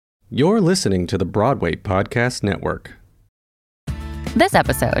You're listening to the Broadway Podcast Network. This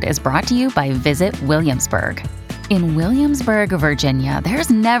episode is brought to you by Visit Williamsburg. In Williamsburg, Virginia, there's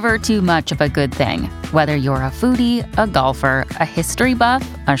never too much of a good thing. Whether you're a foodie, a golfer, a history buff,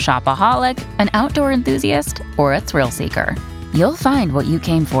 a shopaholic, an outdoor enthusiast, or a thrill seeker, you'll find what you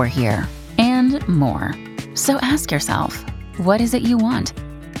came for here and more. So ask yourself, what is it you want?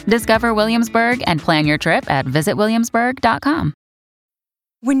 Discover Williamsburg and plan your trip at visitwilliamsburg.com.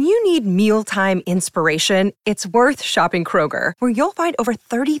 When you need mealtime inspiration, it's worth shopping Kroger, where you'll find over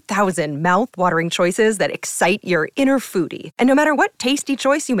 30,000 mouth-watering choices that excite your inner foodie. And no matter what tasty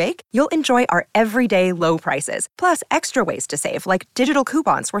choice you make, you'll enjoy our everyday low prices, plus extra ways to save, like digital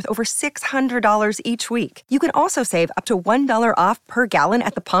coupons worth over $600 each week. You can also save up to $1 off per gallon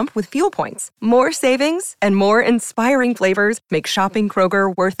at the pump with fuel points. More savings and more inspiring flavors make shopping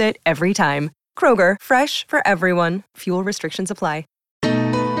Kroger worth it every time. Kroger, fresh for everyone. Fuel restrictions apply.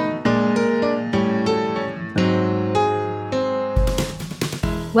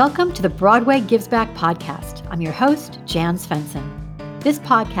 Welcome to the Broadway Gives Back podcast. I'm your host, Jan Svensson. This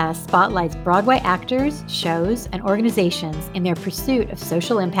podcast spotlights Broadway actors, shows, and organizations in their pursuit of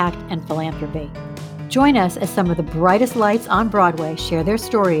social impact and philanthropy. Join us as some of the brightest lights on Broadway share their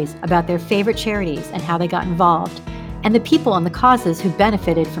stories about their favorite charities and how they got involved, and the people and the causes who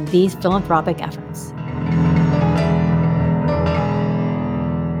benefited from these philanthropic efforts.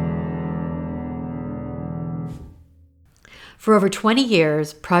 For over 20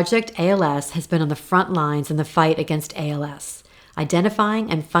 years, Project ALS has been on the front lines in the fight against ALS, identifying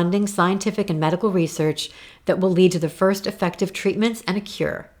and funding scientific and medical research that will lead to the first effective treatments and a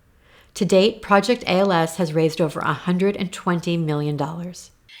cure. To date, Project ALS has raised over $120 million.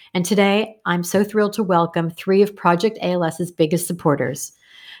 And today, I'm so thrilled to welcome three of Project ALS's biggest supporters.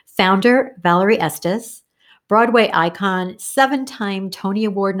 Founder Valerie Estes, Broadway icon, 7-time Tony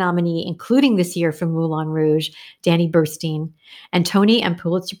Award nominee, including this year for Moulin Rouge, Danny Burstein, and Tony and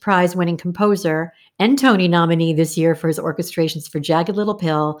Pulitzer Prize-winning composer and Tony nominee this year for his orchestrations for Jagged Little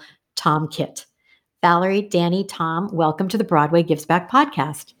Pill, Tom Kitt. Valerie, Danny, Tom, welcome to the Broadway Gives Back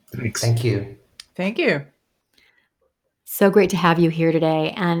podcast. Thanks. Thank you. Thank you. So great to have you here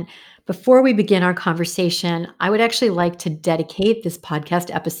today. And before we begin our conversation, I would actually like to dedicate this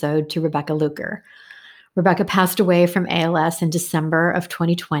podcast episode to Rebecca Luker. Rebecca passed away from ALS in December of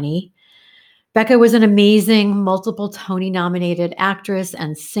 2020. Becca was an amazing, multiple Tony-nominated actress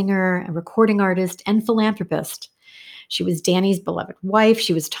and singer and recording artist and philanthropist. She was Danny's beloved wife,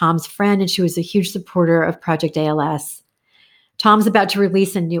 she was Tom's friend, and she was a huge supporter of Project ALS. Tom's about to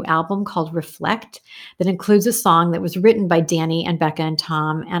release a new album called Reflect that includes a song that was written by Danny and Becca and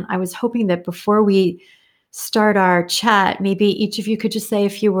Tom. And I was hoping that before we start our chat, maybe each of you could just say a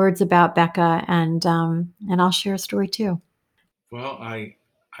few words about Becca, and I'll share a story too. Well, I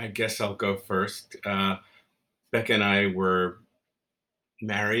guess I'll go first. Becca and I were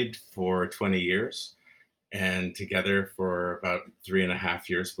married for 20 years and together for about 3.5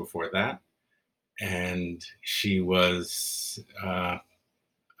 years before that. And she was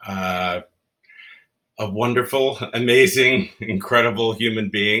a wonderful, amazing, incredible human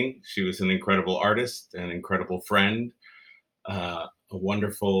being. She was an incredible artist, an incredible friend, a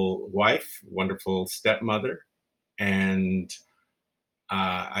wonderful wife, wonderful stepmother. And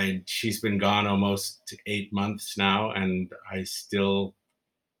she's been gone almost 8 months now, and I still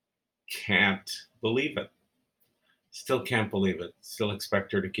can't believe it. Still can't believe it. Still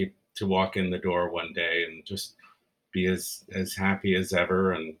expect her to walk in the door one day and just be as happy as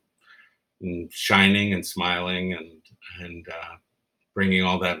ever and shining and smiling and bringing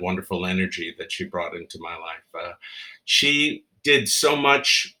all that wonderful energy that she brought into my life. She did so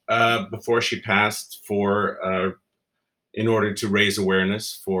much before she passed in order to raise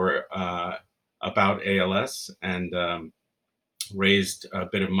awareness about ALS, and raised a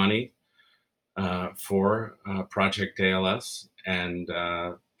bit of money for Project ALS, and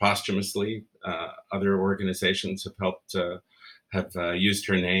posthumously other organizations have helped have used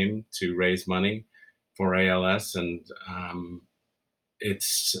her name to raise money for ALS. And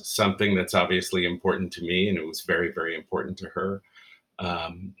it's something that's obviously important to me, and it was very, very important to her.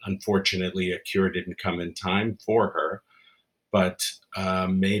 Unfortunately, a cure didn't come in time for her, but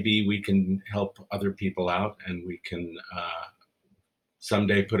maybe we can help other people out, and we can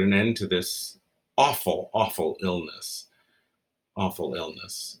someday put an end to this awful, awful illness. Awful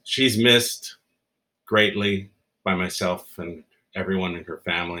illness. She's missed greatly by myself and everyone in her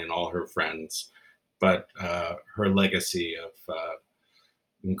family and all her friends, but her legacy of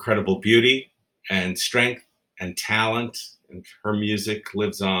incredible beauty and strength and talent, and her music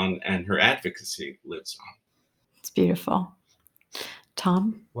lives on, and her advocacy lives on. It's beautiful.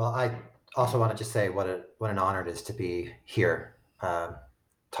 Tom? Well, I also want to just say what an honor it is to be here,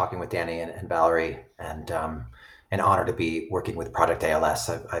 talking with Danny and Valerie, and an honor to be working with Project ALS.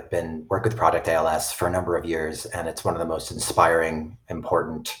 I've been working with Project ALS for a number of years, and it's one of the most inspiring,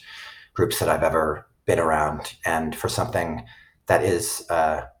 important groups that I've ever been around. And for something that is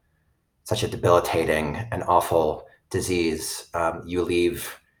such a debilitating and awful disease, you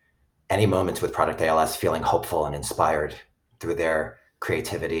leave any moments with Project ALS feeling hopeful and inspired through their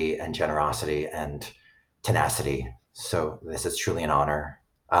creativity and generosity and tenacity. So this is truly an honor.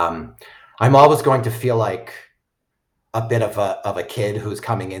 I'm always going to feel like a bit of a kid who's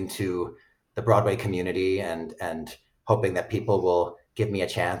coming into the Broadway community and hoping that people will give me a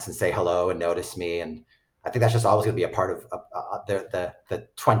chance and say hello and notice me. And I think that's just always going to be a part of the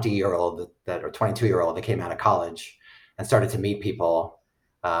 20-year-old or 22-year-old that came out of college and started to meet people.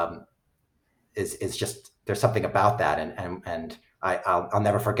 Is just, there's something about that, and I'll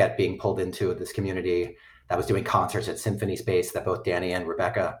never forget being pulled into this community that was doing concerts at Symphony Space that both Danny and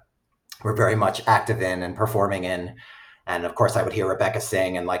Rebecca were very much active in and performing in. And of course I would hear Rebecca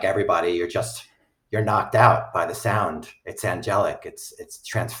sing, and like everybody, you're knocked out by the sound. It's angelic, it's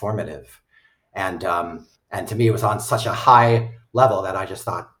transformative. And to me, it was on such a high level that I just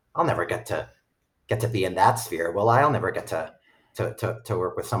thought, I'll never get to be in that sphere. Well, I'll never get to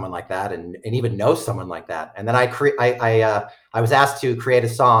work with someone like that and even know someone like that. And then I was asked to create a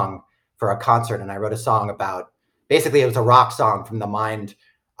song for a concert, and I wrote a song about, basically it was a rock song from the mind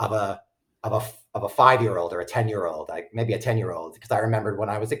of a 5-year-old or a 10-year-old, maybe a 10-year-old, because I remembered when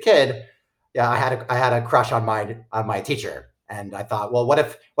I was a kid, I had a crush on my teacher, and I thought, well, what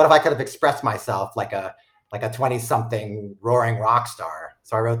if I could have expressed myself like a 20-something roaring rock star?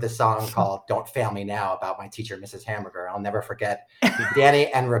 So I wrote this song called Don't Fail Me Now about my teacher, Mrs. Hamburger. I'll never forget Danny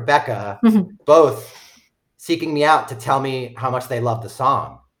and Rebecca both seeking me out to tell me how much they loved the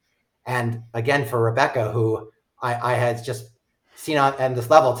song. And again, for Rebecca, who I had just seen on this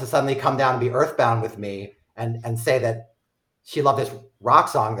level, to suddenly come down and be earthbound with me and say that she loved this rock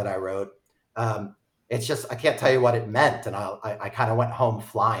song that I wrote, it's just, I can't tell you what it meant. And I kind of went home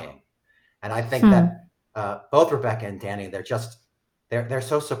flying. And I think that both Rebecca and Danny, they're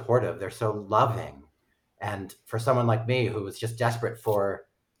so supportive. They're so loving. And for someone like me who was just desperate for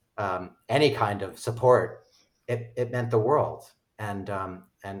any kind of support, it meant the world. And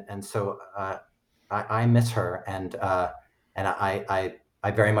so I miss her. And I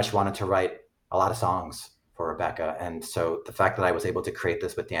very much wanted to write a lot of songs for Rebecca. And so the fact that I was able to create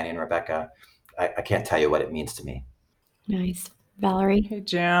this with Danny and Rebecca, I can't tell you what it means to me. Nice. Valerie? Hey,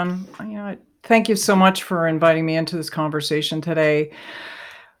 Jan. Thank you so much for inviting me into this conversation today.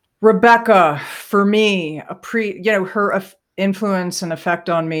 Rebecca, for me, her influence and effect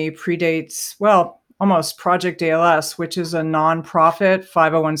on me predates, almost Project ALS, which is a nonprofit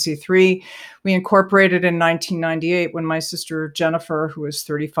 501c3. We incorporated in 1998 when my sister Jennifer, who was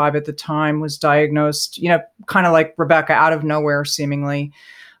 35 at the time, was diagnosed, kind of like Rebecca, out of nowhere, seemingly,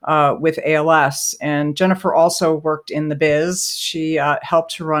 with ALS. And Jennifer also worked in the biz. She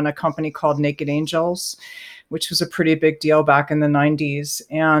helped to run a company called Naked Angels, which was a pretty big deal back in the 90s.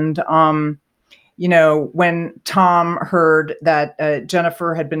 And, when Tom heard that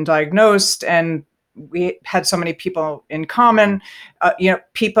Jennifer had been diagnosed, and we had so many people in common,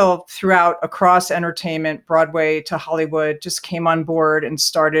 people across entertainment, Broadway to Hollywood, just came on board and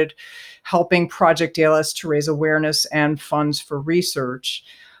started helping Project ALS to raise awareness and funds for research.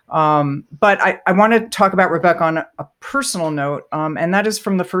 But I want to talk about Rebecca on a personal note, and that is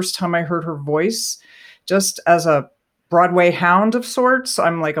from the first time I heard her voice, just as a Broadway hound of sorts.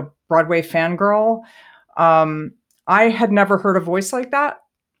 I'm like a Broadway fangirl. I had never heard a voice like that.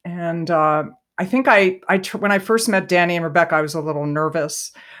 And I think when I first met Danny and Rebecca, I was a little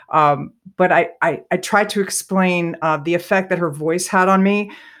nervous. But I tried to explain the effect that her voice had on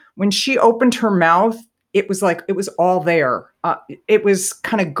me. When she opened her mouth, it was like, it was all there. It was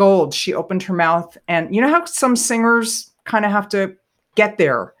kind of gold. She opened her mouth, and you know how some singers kind of have to get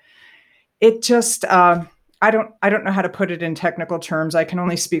there. It just, I don't know how to put it in technical terms. I can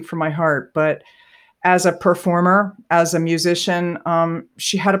only speak from my heart, but as a performer, as a musician,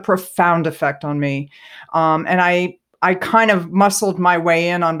 she had a profound effect on me. And I kind of muscled my way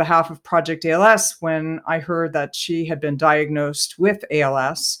in on behalf of Project ALS when I heard that she had been diagnosed with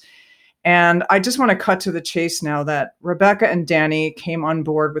ALS. And I just want to cut to the chase now that Rebecca and Danny came on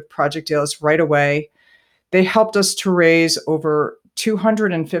board with Project ALS right away. They helped us to raise over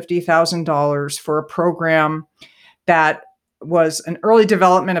 $250,000 for a program that was an early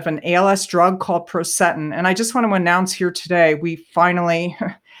development of an ALS drug called Procetin. And I just want to announce here today, we finally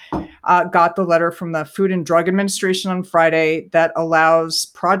got the letter from the Food and Drug Administration on Friday that allows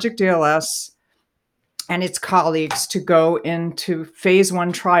Project ALS and its colleagues to go into phase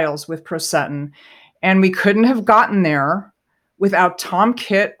 1 trials with Prociton. And we couldn't have gotten there without Tom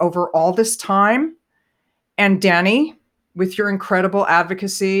Kitt over all this time, and Danny, with your incredible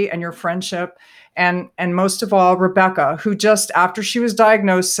advocacy and your friendship, and most of all, Rebecca, who just after she was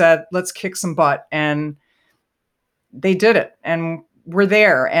diagnosed said, let's kick some butt. And they did it. And we're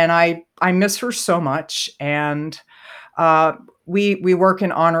there. And I miss her so much. And we work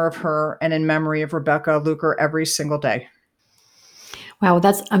in honor of her and in memory of Rebecca Luker every single day. Wow,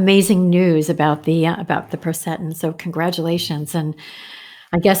 that's amazing news about the Prociton. So congratulations. And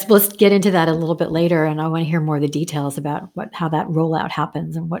I guess let's get into that a little bit later. And I want to hear more of the details about how that rollout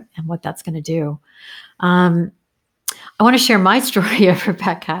happens and what that's going to do. I want to share my story of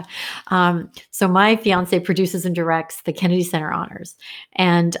Rebecca. So my fiance produces and directs the Kennedy Center Honors.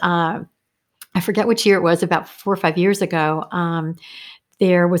 And I forget which year it was, about 4 or 5 years ago.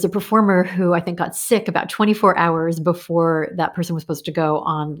 There was a performer who I think got sick about 24 hours before that person was supposed to go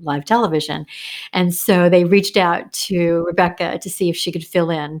on live television. And so they reached out to Rebecca to see if she could fill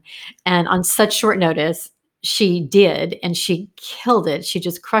in. And on such short notice, she did, and she killed it. She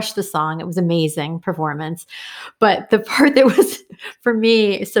just crushed the song. It was amazing performance. But the part that was, for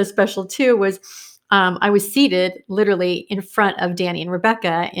me, so special too was I was seated literally in front of Danny and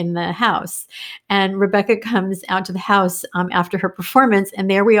Rebecca in the house. And Rebecca comes out to the house after her performance, and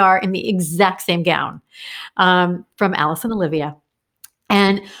there we are in the exact same gown from Alice and Olivia.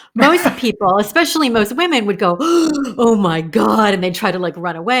 And most people, especially most women, would go, oh my God, and they'd try to like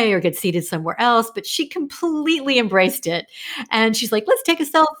run away or get seated somewhere else. But she completely embraced it. And she's like, let's take a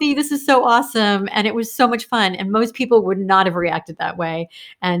selfie. This is so awesome. And it was so much fun. And most people would not have reacted that way.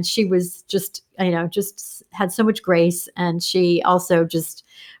 And she was just had so much grace. And she also just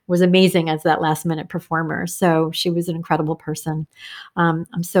was amazing as that last minute performer. So she was an incredible person. I'm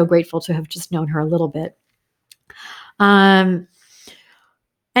so grateful to have just known her a little bit.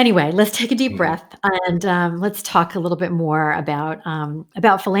 Anyway, let's take a deep breath and let's talk a little bit more about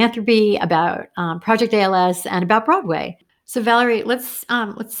philanthropy, about Project ALS, and about Broadway. So, Valerie, let's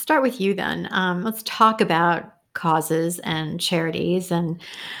start with you then. Let's talk about causes and charities, and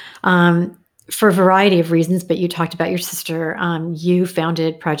for a variety of reasons. But you talked about your sister. You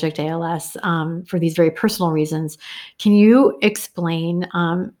founded Project ALS for these very personal reasons. Can you explain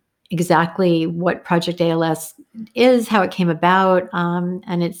exactly what Project ALS is, how it came about,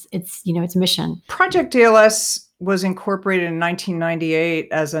 and its mission? Project ALS was incorporated in 1998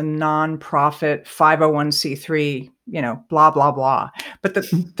 as a nonprofit 501c3, blah, blah, blah. But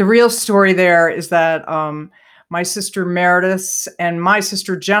the real story there is that my sister Meredith and my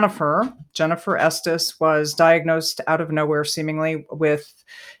sister Jennifer Estes was diagnosed out of nowhere seemingly with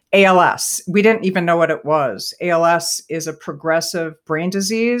ALS. We didn't even know what it was. ALS is a progressive brain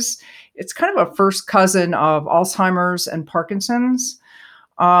disease. It's kind of a first cousin of Alzheimer's and Parkinson's.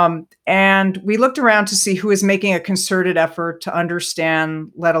 And we looked around to see who was making a concerted effort to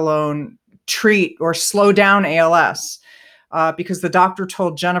understand, let alone treat or slow down ALS. Because the doctor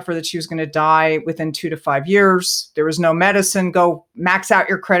told Jennifer that she was going to die within 2 to 5 years. There was no medicine. Go max out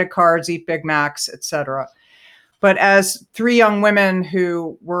your credit cards, eat Big Macs, etc. But as 3 young women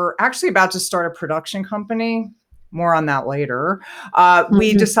who were actually about to start a production company, more on that later,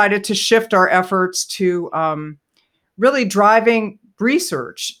 we decided to shift our efforts to really driving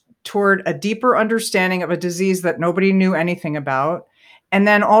research toward a deeper understanding of a disease that nobody knew anything about, and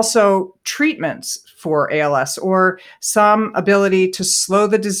then also treatments for ALS or some ability to slow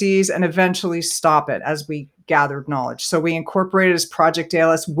the disease and eventually stop it as we gathered knowledge. So we incorporated as Project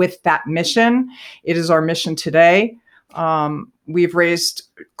ALS with that mission. It is our mission today. We've raised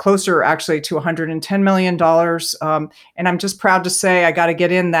closer actually to $110 million. And I'm just proud to say, I got to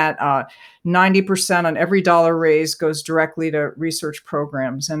get in that 90% on every dollar raised goes directly to research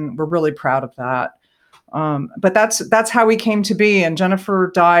programs. And we're really proud of that. But that's how we came to be. And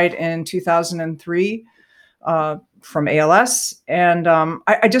Jennifer died in 2003 from ALS. And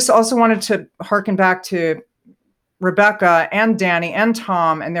I just also wanted to harken back to Rebecca and Danny and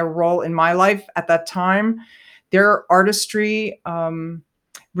Tom and their role in my life at that time. Their artistry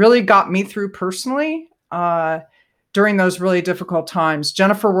really got me through personally during those really difficult times.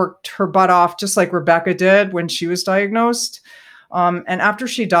 Jennifer worked her butt off just like Rebecca did when she was diagnosed. And after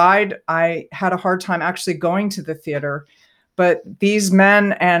she died, I had a hard time actually going to the theater. But these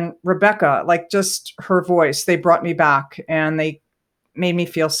men and Rebecca, like just her voice, they brought me back and they made me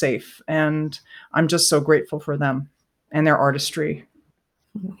feel safe. And I'm just so grateful for them and their artistry.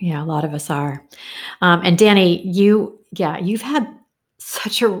 Yeah, a lot of us are. And Danny, you've had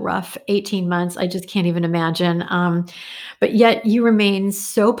such a rough 18 months. I just can't even imagine. But yet you remain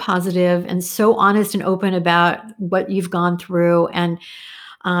so positive and so honest and open about what you've gone through. And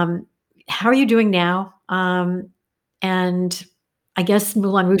how are you doing now? And I guess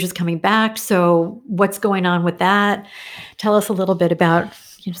Moulin Rouge is coming back. So what's going on with that? Tell us a little bit about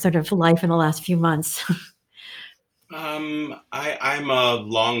sort of life in the last few months. I'm a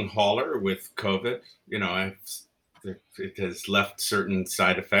long hauler with COVID. It has left certain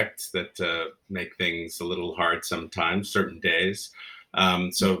side effects that make things a little hard sometimes, certain days.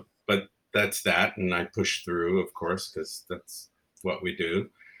 But that's that. And I push through, of course, because that's what we do.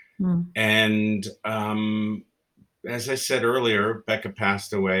 Mm. And as I said earlier, Becca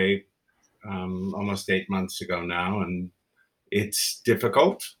passed away almost 8 months ago now. And it's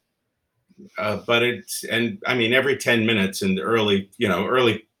difficult. But every 10 minutes in the early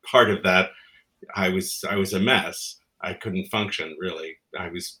part of that, I was a mess. I couldn't function really. I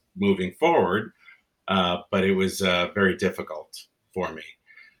was moving forward, but it was very difficult for me.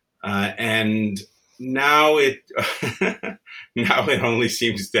 And now it only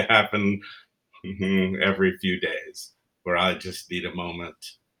seems to happen every few days, where I just need a moment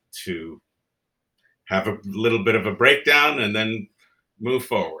to have a little bit of a breakdown and then move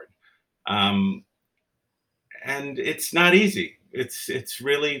forward. And it's not easy. It's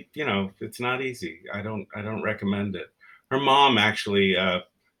really, it's not easy. I don't recommend it. Her mom actually,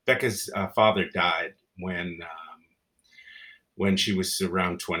 Becca's father died when she was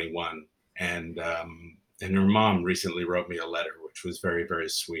around 21. And her mom recently wrote me a letter, which was very, very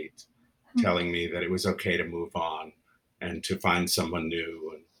sweet, telling me that it was okay to move on and to find someone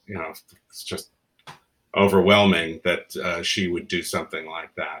new. And, it's just overwhelming that she would do something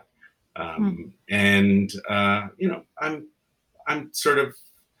like that. I'm sort of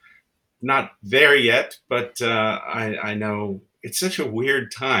not there yet, but I know it's such a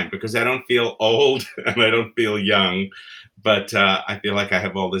weird time because I don't feel old and I don't feel young, but I feel like I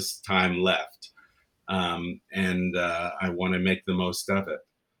have all this time left, and I want to make the most of it.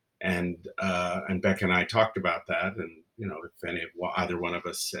 And Becca and I talked about that, and if either one of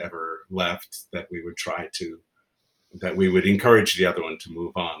us ever left, that we would encourage the other one to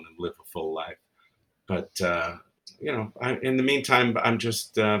move on and live a full life. But in the meantime, I'm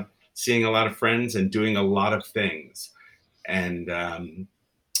just seeing a lot of friends and doing a lot of things. And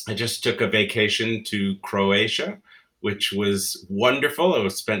I just took a vacation to Croatia, which was wonderful. I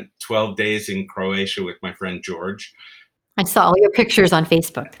spent 12 days in Croatia with my friend George. I saw all your pictures on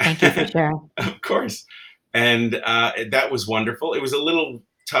Facebook. Thank you for sharing. Of course. And that was wonderful. It was a little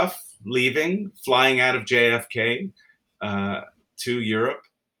tough flying out of JFK to Europe.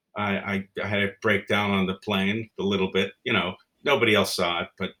 I had a breakdown on the plane a little bit. Nobody else saw it,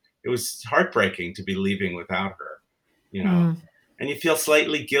 but it was heartbreaking to be leaving without her. And you feel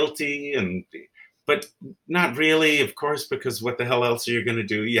slightly guilty, but not really, of course, because what the hell else are you going to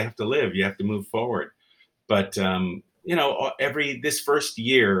do? You have to live. You have to move forward. But this first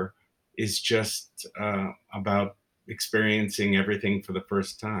year is just about experiencing everything for the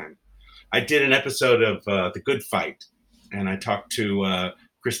first time. I did an episode of The Good Fight, and I talked to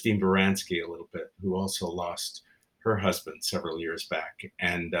Christine Baranski a little bit, who also lost her husband several years back.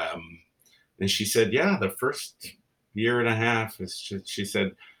 And she said, yeah, the first year and a half she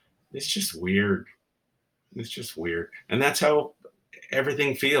said, it's just weird. It's just weird. And that's how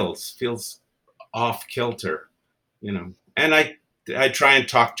everything feels off kilter, And I try and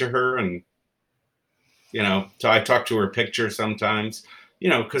talk to her, and, so I talk to her picture sometimes,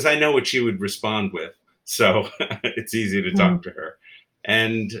 because I know what she would respond with. So it's easy to talk to her.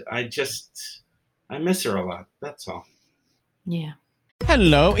 And I miss her a lot. That's all. Yeah.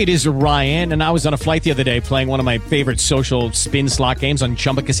 Hello, it is Ryan, and I was on a flight the other day playing one of my favorite social spin slot games on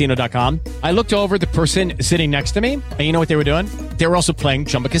ChumbaCasino.com. I looked over at the person sitting next to me, and you know what they were doing? They were also playing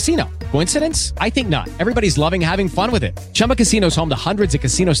Chumba Casino. Coincidence? I think not. Everybody's loving having fun with it. Chumba Casino is home to hundreds of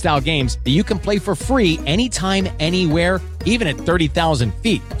casino-style games that you can play for free anytime, anywhere, even at 30,000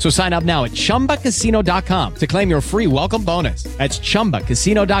 feet. So sign up now at ChumbaCasino.com to claim your free welcome bonus. That's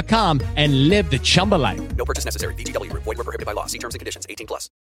ChumbaCasino.com and live the Chumba life. No purchase necessary. VGW. Void where prohibited by law. See terms and conditions. 18+.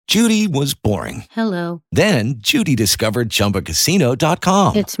 Judy was boring. Hello. Then Judy discovered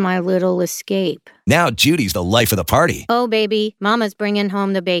ChumbaCasino.com. It's my little escape. Now Judy's the life of the party. Oh, baby, mama's bringing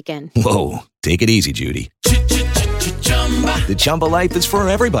home the bacon. Whoa, take it easy, Judy. The Chumba life is for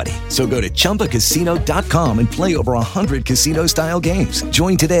everybody. So go to ChumbaCasino.com and play over 100 casino-style games.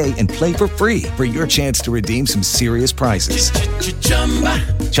 Join today and play for free for your chance to redeem some serious prizes.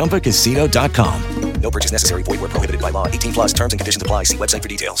 ChumbaCasino.com. No purchase necessary. Void where prohibited by law. 18+. Terms and conditions apply. See website for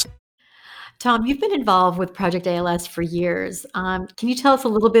details. Tom, you've been involved with Project ALS for years. Can you tell us a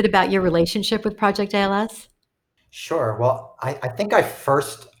little bit about your relationship with Project ALS? Sure. Well, I think I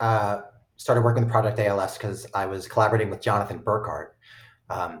first started working with Project ALS because I was collaborating with Jonathan Burkhart,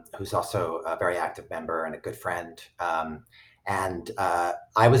 who's also a very active member and a good friend. And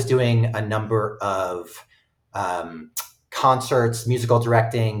I was doing a number of concerts, musical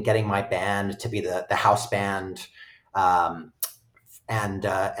directing, getting my band to be the house band. And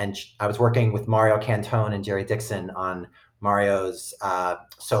I was working with Mario Cantone and Jerry Dixon on Mario's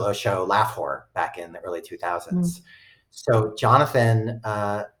solo show Laugh Horror back in the early 2000s. So Jonathan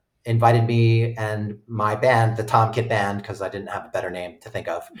invited me and my band, the Tom Kit Band, because I didn't have a better name to think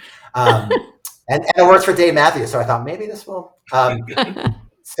of. And it works for Dave Matthews, so I thought maybe this will.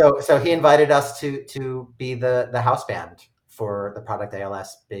 So he invited us to be the house band for the Project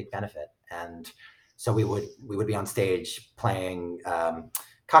ALS Big Benefit, and so we would be on stage playing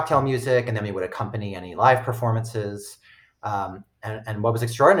cocktail music, and then we would accompany any live performances. And what was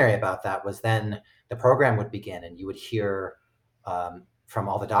extraordinary about that was then the program would begin, and you would hear from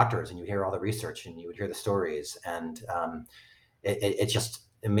all the doctors, and you hear all the research, and you would hear the stories, and it just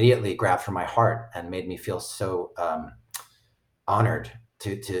immediately grabbed for my heart and made me feel so honored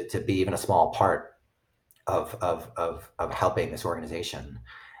to be even a small part of helping this organization.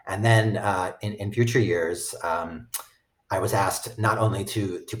 And then in future years, I was asked not only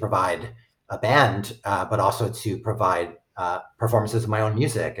to provide a band, but also to provide performances of my own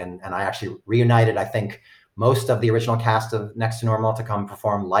music. And I actually reunited, I think, most of the original cast of Next to Normal to come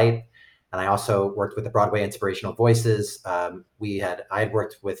perform Light. And I also worked with the Broadway Inspirational Voices. I had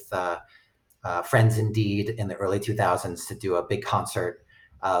worked with Friends Indeed in the early 2000s to do a big concert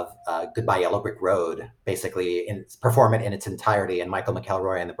of Goodbye Yellow Brick Road, basically perform it in its entirety. And Michael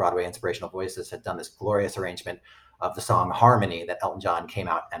McElroy and the Broadway Inspirational Voices had done this glorious arrangement of the song Harmony that Elton John came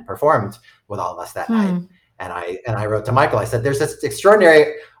out and performed with all of us that night. And I wrote to Michael, I said, there's this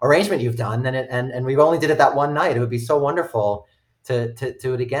extraordinary arrangement you've done, and we only did it that one night. It would be so wonderful to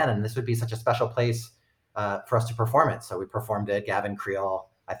do it again. And this would be such a special place for us to perform it. So we performed it. Gavin Creel,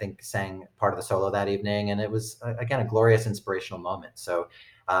 I think, sang part of the solo that evening. And it was, again, a glorious, inspirational moment. So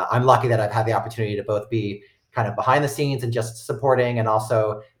I'm lucky that I've had the opportunity to both be kind of behind the scenes and just supporting, and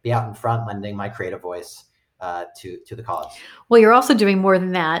also be out in front, lending my creative voice to the cause. Well, you're also doing more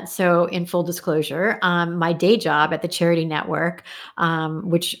than that. So in full disclosure, my day job at the Charity Network,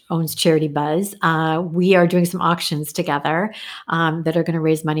 which owns Charity Buzz, we are doing some auctions together that are going to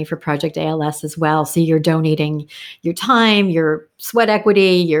raise money for Project ALS as well. So you're donating your time, your sweat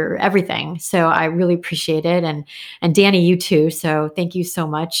equity, your everything. So I really appreciate it. And Danny, you too. So thank you so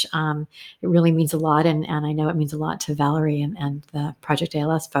much. It really means a lot. And I know it means a lot to Valerie and the Project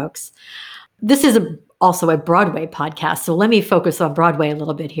ALS folks. This is also a Broadway podcast. So let me focus on Broadway a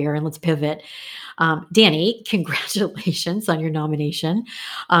little bit here, and let's pivot. Danny, congratulations on your nomination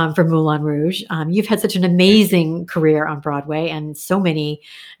for Moulin Rouge. You've had such an amazing career on Broadway and so many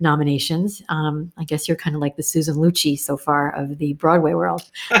nominations. I guess you're kind of like the Susan Lucci so far of the Broadway world.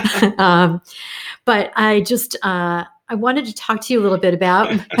 But I wanted to talk to you a little bit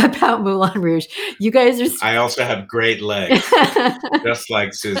about Moulin Rouge. You guys are... I also have great legs, just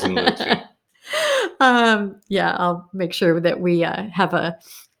like Susan Lucci. Yeah, I'll make sure that we have a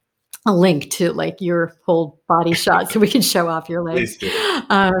link to like your whole body shot so we can show off your legs. Please do.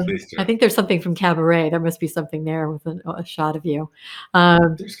 Please do. I think there's something from Cabaret. There must be something there with a shot of you.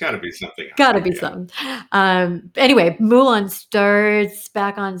 There's got to be something. Something. Anyway, Moulin starts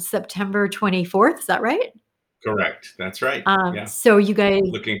back on September 24th. Is that right? Correct. That's right. Yeah. So you guys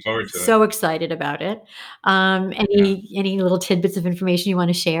looking forward to it. So excited about it. Any little tidbits of information you want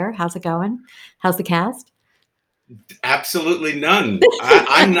to share? How's it going? How's the cast? Absolutely none.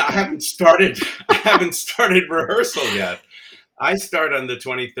 I haven't started rehearsal yet. I start on the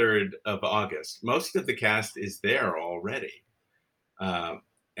 23rd of August. Most of the cast is there already.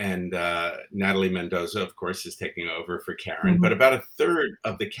 And Natalie Mendoza, of course, is taking over for Karen, but about a third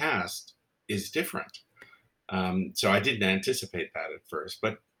of the cast is different. So I didn't anticipate that at first,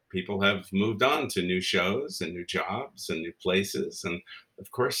 but people have moved on to new shows and new jobs and new places. And of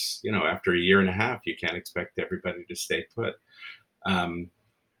course, after a year and a half, you can't expect everybody to stay put.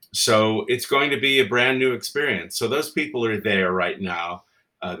 So it's going to be a brand new experience. So those people are there right now.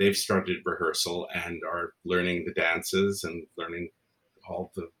 They've started rehearsal and are learning the dances and learning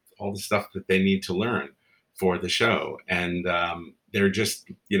all the stuff that they need to learn for the show. And they're just,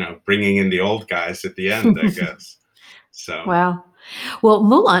 bringing in the old guys at the end, I guess. So wow. Well,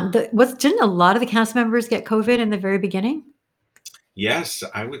 Moulin, didn't a lot of the cast members get COVID in the very beginning? Yes,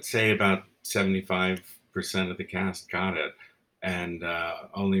 I would say about 75% of the cast got it. and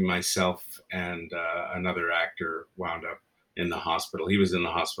only myself and another actor wound up in the hospital. He was in the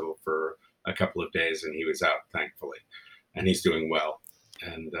hospital for a couple of days, and he was out, thankfully, and he's doing well.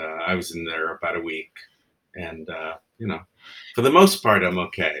 And I was in there about a week, and for the most part, I'm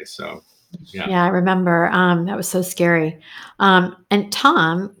okay. So. Yeah, I remember. That was so scary. And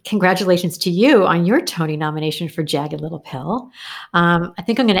Tom, congratulations to you on your Tony nomination for Jagged Little Pill. I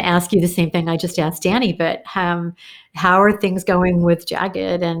think I'm going to ask you the same thing I just asked Danny, but how are things going with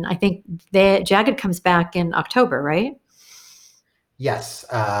Jagged? And I think Jagged comes back in October, right? Yes,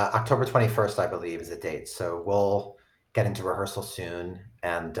 October 21st, I believe, is the date. So we'll get into rehearsal soon,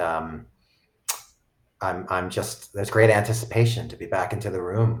 and I'm just, there's great anticipation to be back into the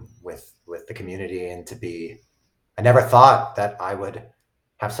room with the community, and I never thought that I would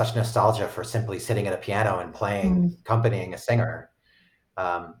have such nostalgia for simply sitting at a piano and playing, accompanying a singer.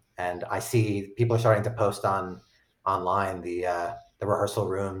 And I see people are starting to post online the rehearsal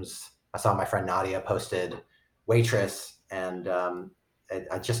rooms. I saw my friend Nadia posted Waitress, and I'm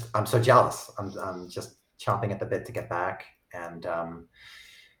so jealous. I'm just chomping at the bit to get back, and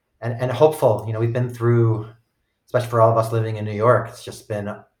hopeful. We've been through, especially for all of us living in New York, it's just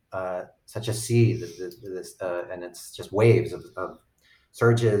been such a sea, and it's just waves of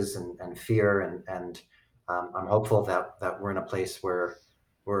surges and fear, and I'm hopeful that we're in a place where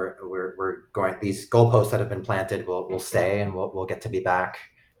we're going. These goalposts that have been planted will stay, and we'll get to be back,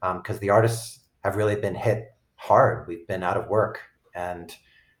 because the artists have really been hit hard. We've been out of work, and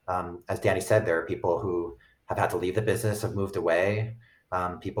as Danny said, there are people who have had to leave the business, have moved away.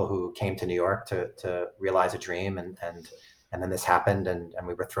 People who came to New York to realize a dream, and then this happened, and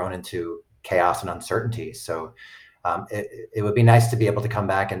we were thrown into chaos and uncertainty. So it would be nice to be able to come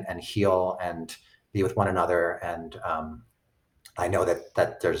back and heal and be with one another. And I know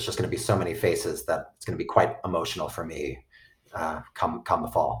that there's just going to be so many faces that it's going to be quite emotional for me come the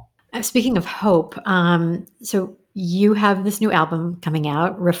fall. Speaking of hope, so you have this new album coming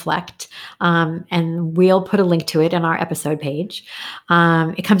out, Reflect, and we'll put a link to it in our episode page.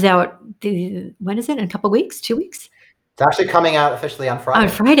 It comes out, when is it? In a couple of weeks? 2 weeks? It's actually coming out officially on Friday. On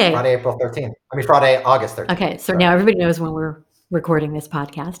Friday. Friday, April 13th. Friday, August 13th. Okay, so now everybody knows when we're recording this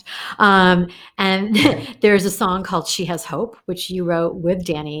podcast. And there's a song called She Has Hope, which you wrote with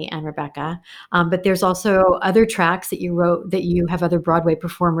Danny and Rebecca. But there's also other tracks that you wrote that you have other Broadway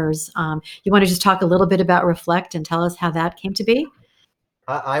performers. You want to just talk a little bit about Reflect and tell us how that came to be?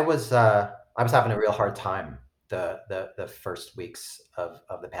 I was having a real hard time the first weeks of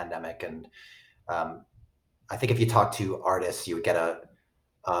the pandemic. And I think if you talk to artists, you would get a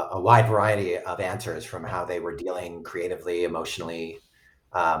wide variety of answers from how they were dealing creatively, emotionally.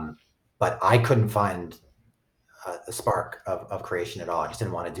 But I couldn't find a spark of creation at all. I just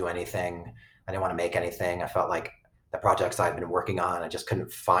didn't want to do anything. I didn't want to make anything. I felt like the projects I'd been working on, I just couldn't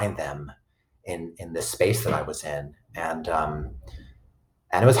find them in this space that I was in. And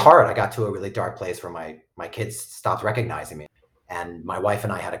it was hard. I got to a really dark place where my kids stopped recognizing me. And my wife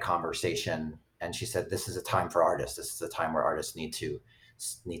and I had a conversation, and she said, this is a time for artists. This is a time where artists need to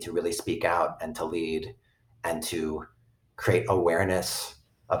really speak out and to lead and to create awareness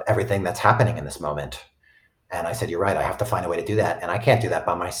of everything that's happening in this moment. And I said, you're right, I have to find a way to do that. And I can't do that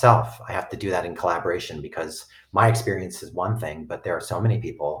by myself. I have to do that in collaboration, because my experience is one thing, but there are so many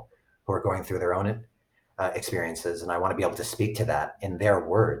people who are going through their own experiences. And I want to be able to speak to that in their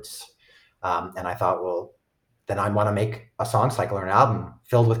words. And I thought, well, then I want to make a song cycle or an album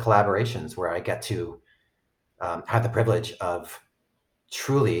filled with collaborations where I get to have the privilege of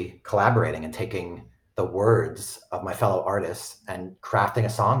truly collaborating and taking the words of my fellow artists and crafting a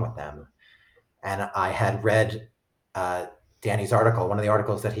song with them. And I had read Danny's article, one of the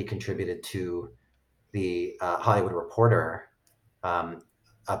articles that he contributed to the Hollywood Reporter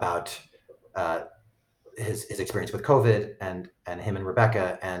about his experience with COVID and him and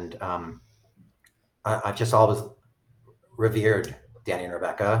Rebecca. And I've just always revered Danny and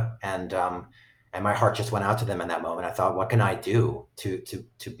Rebecca, and my heart just went out to them in that moment. I thought, what can I do to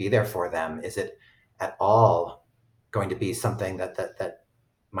be there for them? Is it at all going to be something that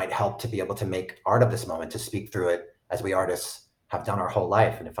might help to be able to make art of this moment, to speak through it as we artists have done our whole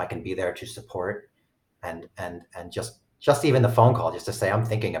life? And if I can be there to support and just even the phone call, just to say, I'm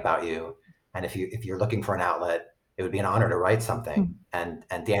thinking about you. And if you're looking for an outlet, it would be an honor to write something. And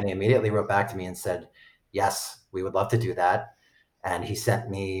Danny immediately wrote back to me and said, yes, we would love to do that. And he sent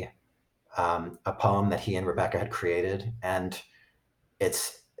me a poem that he and Rebecca had created. And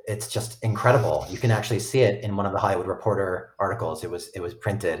it's just incredible. You can actually see it in one of the Hollywood Reporter articles. It was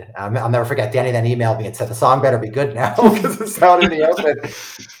printed. I'll never forget. Danny then emailed me and said, the song better be good now, because it's out in the open.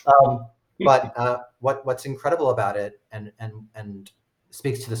 But what's incredible about it and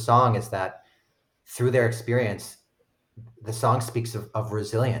speaks to the song is that through their experience, the song speaks of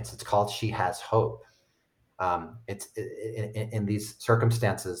resilience. It's called "She Has Hope." It's in these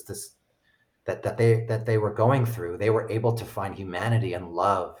circumstances that they were going through, they were able to find humanity and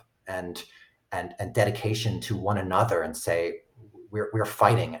love and dedication to one another, and say, we're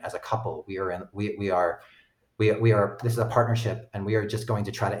fighting as a couple. We are this is a partnership, and we are just going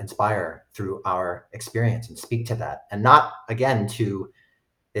to try to inspire through our experience and speak to that, and not again to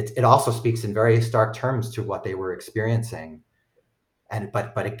it also speaks in very stark terms to what they were experiencing.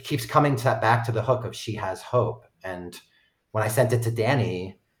 But it keeps coming back to the hook of "She has hope." And when I sent it to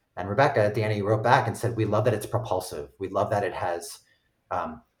Danny and Rebecca, Danny wrote back and said, "We love that it's propulsive. We love that it has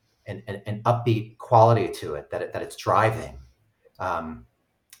an upbeat quality to it, that it's driving.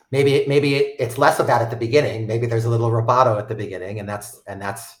 Maybe it's less of that at the beginning. Maybe there's a little rubato at the beginning, and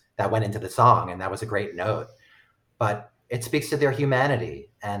that went into the song, and that was a great note. But it speaks to their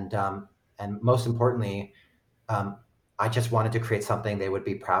humanity, and most importantly, I just wanted to create something they would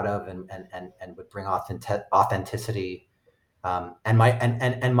be proud of and would bring authenticity. And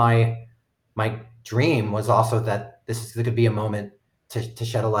my dream was also that this could be a moment to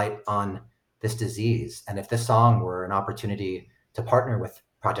shed a light on this disease. And if this song were an opportunity to partner with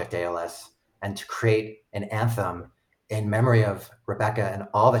Project ALS and to create an anthem in memory of Rebecca and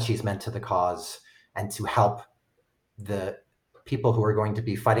all that she's meant to the cause, and to help the people who are going to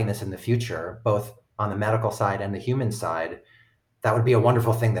be fighting this in the future, both on the medical side and the human side, that would be a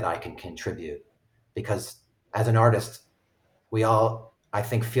wonderful thing that I can contribute. Because as an artist, we all, I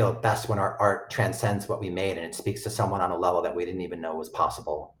think, feel best when our art transcends what we made and it speaks to someone on a level that we didn't even know was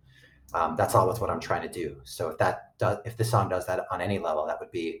possible. That's always what I'm trying to do. So if this song does that on any level, that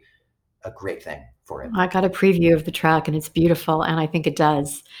would be a great thing for it. I got a preview of the track, and it's beautiful, and I think it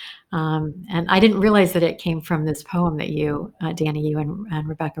does. And I didn't realize that it came from this poem that you, Danny, you and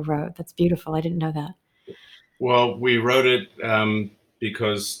Rebecca wrote. That's beautiful. I didn't know that. Well, we wrote it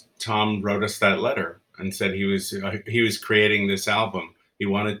because Tom wrote us that letter and said he was creating this album. He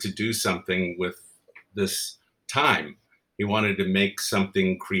wanted to do something with this time. He wanted to make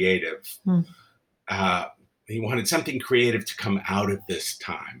something creative. He wanted something creative to come out of this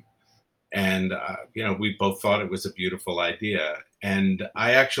time. And, we both thought it was a beautiful idea. And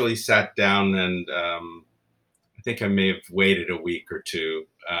I actually sat down and I think I may have waited a week or two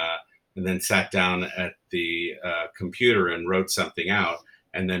and then sat down at the computer and wrote something out,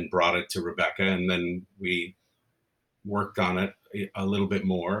 and then brought it to Rebecca. And then we worked on it a little bit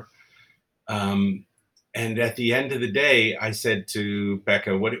more. And at the end of the day, I said to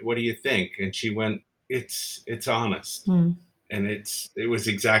Becca, what do you think? And she went, it's honest. And it was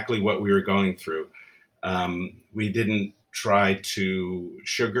exactly what we were going through. We didn't try to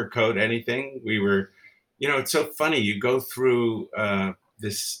sugarcoat anything. We were, it's so funny. You go through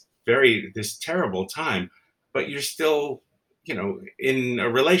this terrible time, but you're still, in a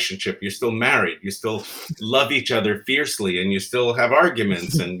relationship. You're still married. You still love each other fiercely, and you still have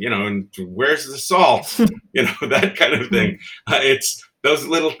arguments. And and where's the salt? That kind of thing. It's those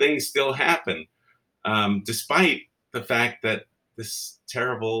little things still happen, despite the fact that this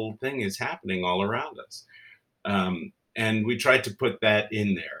terrible thing is happening all around us. And we tried to put that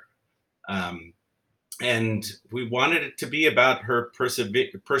in there. And we wanted it to be about her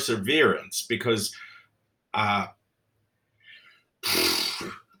perseverance, because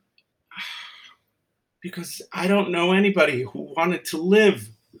I don't know anybody who wanted to live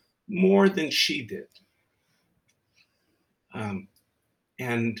more than she did. And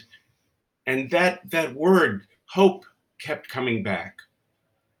that word, hope, kept coming back.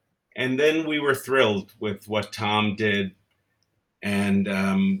 And then we were thrilled with what Tom did,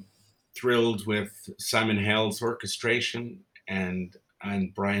 and thrilled with Simon Hale's orchestration and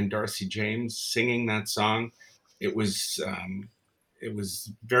Brian Darcy James singing that song. It was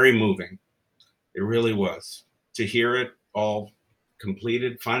very moving. It really was. To hear it all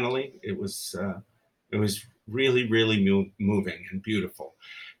completed finally, it was really, really moving and beautiful.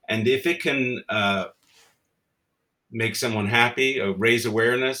 And if it can make someone happy, raise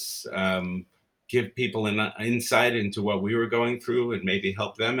awareness, give people an insight into what we were going through, and maybe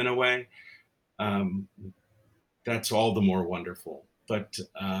help them in a way, that's all the more wonderful. But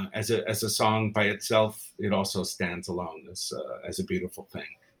as a song by itself, it also stands alone as a beautiful thing,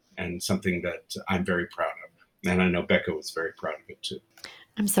 and something that I'm very proud of. And I know Becca was very proud of it too.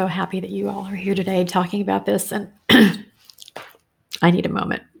 I'm so happy that you all are here today talking about this, and I need a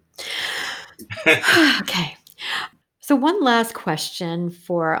moment. Okay. So one last question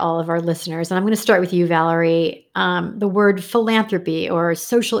for all of our listeners, and I'm going to start with you, Valerie. The word philanthropy or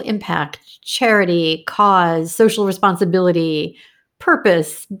social impact, charity, cause, social responsibility,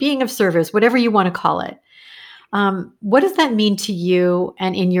 purpose, being of service, whatever you want to call it. What does that mean to you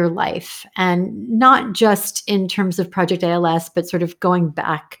and in your life? And not just in terms of Project ALS, but sort of going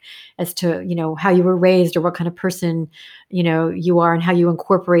back as to, how you were raised or what kind of person, you are and how you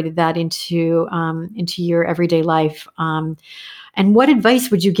incorporated that into your everyday life. And what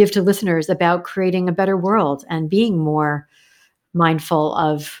advice would you give to listeners about creating a better world and being more mindful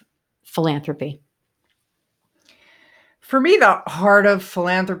of philanthropy? For me, the heart of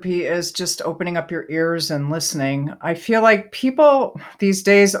philanthropy is just opening up your ears and listening. I feel like people these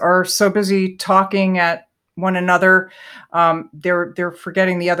days are so busy talking at one another. They're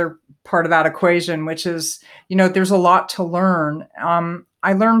forgetting the other part of that equation, which is, there's a lot to learn.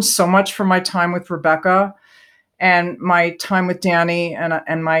 I learned so much from my time with Rebecca and my time with Danny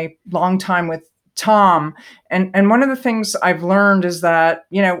and my long time with Tom. And one of the things I've learned is that,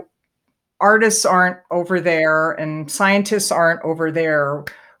 artists aren't over there and scientists aren't over there.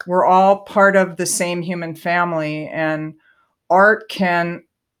 We're all part of the same human family, and art can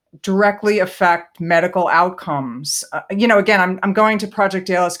directly affect medical outcomes. Again, I'm going to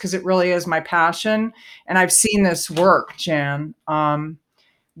Project ALS because it really is my passion, and I've seen this work, Jan,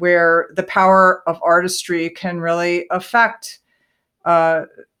 where the power of artistry can really affect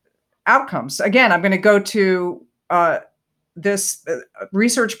outcomes. Again, I'm going to go to this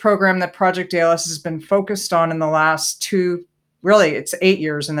research program that Project ALS has been focused on in the last it's 8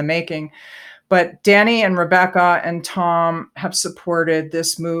 years in the making. But Danny and Rebecca and Tom have supported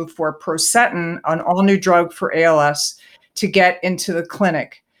this move for Prosetin, an all-new drug for ALS, to get into the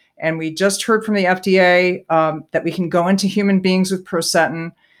clinic. And we just heard from the FDA that we can go into human beings with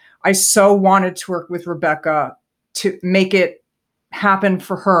Prosetin. I so wanted to work with Rebecca to make it happen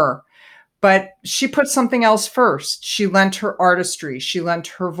for her. But she put something else first. She lent her artistry. She lent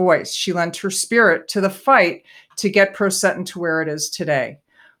her voice. She lent her spirit to the fight to get Prosetin to where it is today.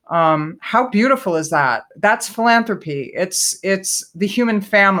 How beautiful is that? That's philanthropy. It's the human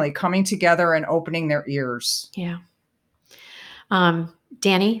family coming together and opening their ears. Yeah.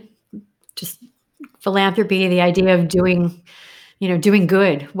 Danny, just philanthropy, the idea of doing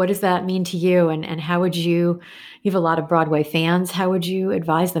good. What does that mean to you? And how would you have a lot of Broadway fans. How would you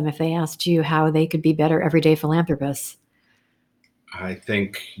advise them if they asked you how they could be better everyday philanthropists? I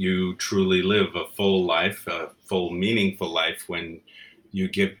think you truly live a full life, a full meaningful life when you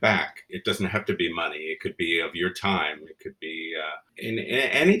give back. It doesn't have to be money. It could be of your time. It could be in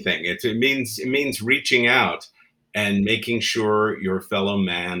anything. It means reaching out and making sure your fellow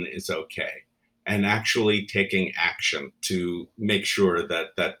man is okay, and actually taking action to make sure that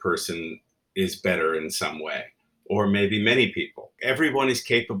that person is better in some way, or maybe many people. Everyone is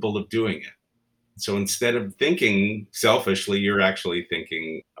capable of doing it. So instead of thinking selfishly, you're actually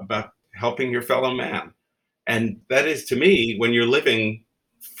thinking about helping your fellow man. And that is, to me, when you're living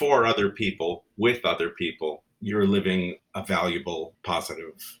for other people, with other people, you're living a valuable,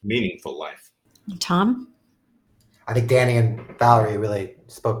 positive, meaningful life. Tom? I think Danny and Valerie really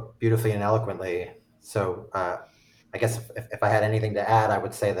spoke beautifully and eloquently. So I guess if I had anything to add, I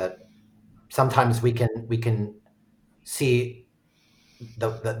would say that sometimes we can see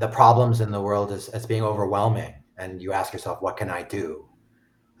the problems in the world as being overwhelming, and you ask yourself, what can I do?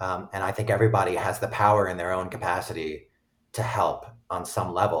 And I think everybody has the power in their own capacity to help on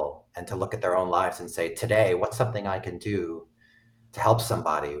some level, and to look at their own lives and say, today, what's something I can do to help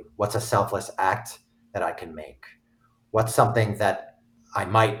somebody? What's a selfless act that I can make? What's something that I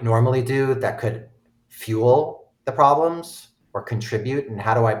might normally do that could fuel the problems or contribute? And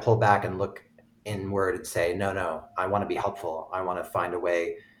how do I pull back and look inward and say, no, I want to be helpful. I want to find a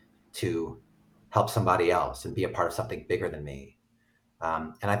way to help somebody else and be a part of something bigger than me.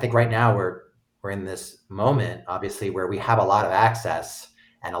 And I think right now we're in this moment, obviously, where we have a lot of access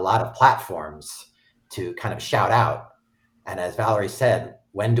and a lot of platforms to kind of shout out. And as Valerie said,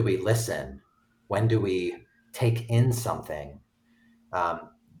 when do we listen? When do we take in something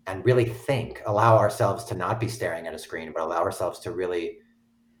and really think, allow ourselves to not be staring at a screen, but allow ourselves to really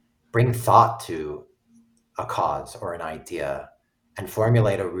bring thought to a cause or an idea and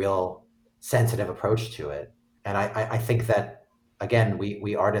formulate a real sensitive approach to it. And I think that, again,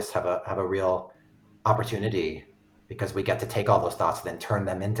 we artists have a real opportunity, because we get to take all those thoughts and then turn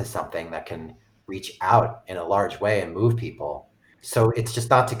them into something that can reach out in a large way and move people. So it's just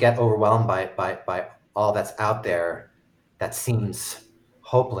not to get overwhelmed by all that's out there that seems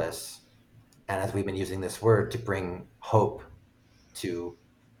hopeless. And as we've been using this word, to bring hope to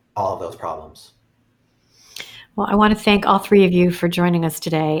all of those problems. Well, I want to thank all three of you for joining us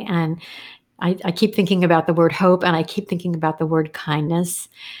today. And I keep thinking about the word hope, and I keep thinking about the word kindness.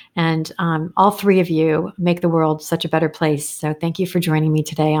 And all three of you make the world such a better place. So thank you for joining me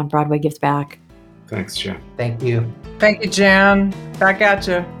today on Broadway Gives Back. Thanks, Jan. Thank you. Thank you, Jan. Back at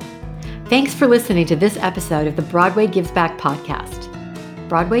you. Thanks for listening to this episode of the Broadway Gives Back podcast.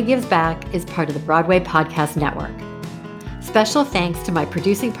 Broadway Gives Back is part of the Broadway Podcast Network. Special thanks to my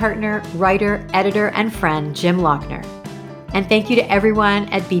producing partner, writer, editor, and friend, Jim Lochner. And thank you to everyone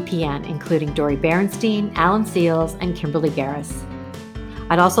at BPN, including Dori Berenstein, Alan Seals, and Kimberly Garris.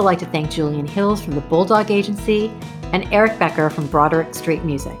 I'd also like to thank Julian Hills from the Bulldog Agency and Eric Becker from Broderick Street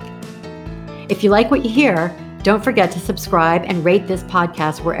Music. If you like what you hear, don't forget to subscribe and rate this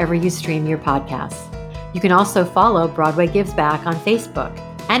podcast wherever you stream your podcasts. You can also follow Broadway Gives Back on Facebook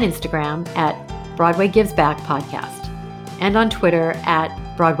and Instagram at Broadway Gives Back Podcast, and on Twitter at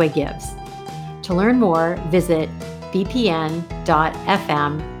Broadway Gives. To learn more, visit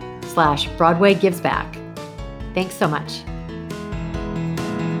bpn.fm/Broadway Gives Back. Thanks so much.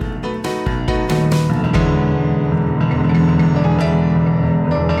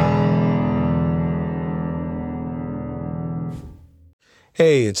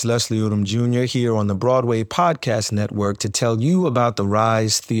 Hey, it's Leslie Odom Jr. here on the Broadway Podcast Network to tell you about the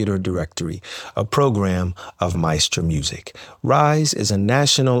Rise Theater Directory, a program of Maestro Music. Rise is a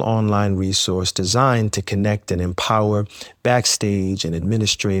national online resource designed to connect and empower backstage and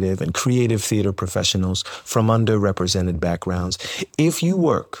administrative and creative theater professionals from underrepresented backgrounds. If you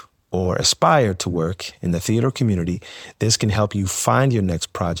work or aspire to work in the theater community, this can help you find your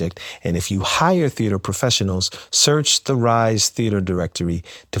next project. And if you hire theater professionals, search the Rise Theater Directory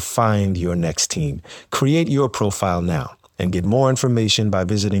to find your next team. Create your profile now and get more information by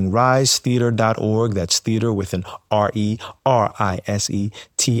visiting risetheater.org. That's theater with an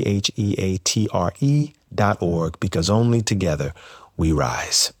RERISETHEATRE.org, because only together we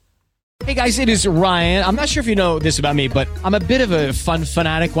rise. Hey guys, it is Ryan. I'm not sure if you know this about me, but I'm a bit of a fun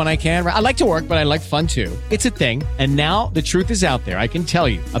fanatic when I can. I like to work, but I like fun too. It's a thing. And now the truth is out there. I can tell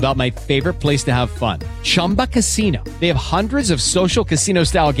you about my favorite place to have fun. Chumba Casino. They have hundreds of social casino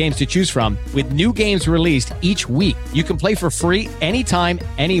style games to choose from with new games released each week. You can play for free anytime,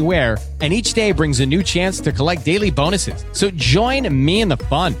 anywhere. And each day brings a new chance to collect daily bonuses. So join me in the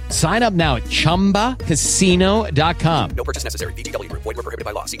fun. Sign up now at ChumbaCasino.com. No purchase necessary. VGW Group. Void where prohibited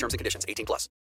by law. See terms and conditions. 18+.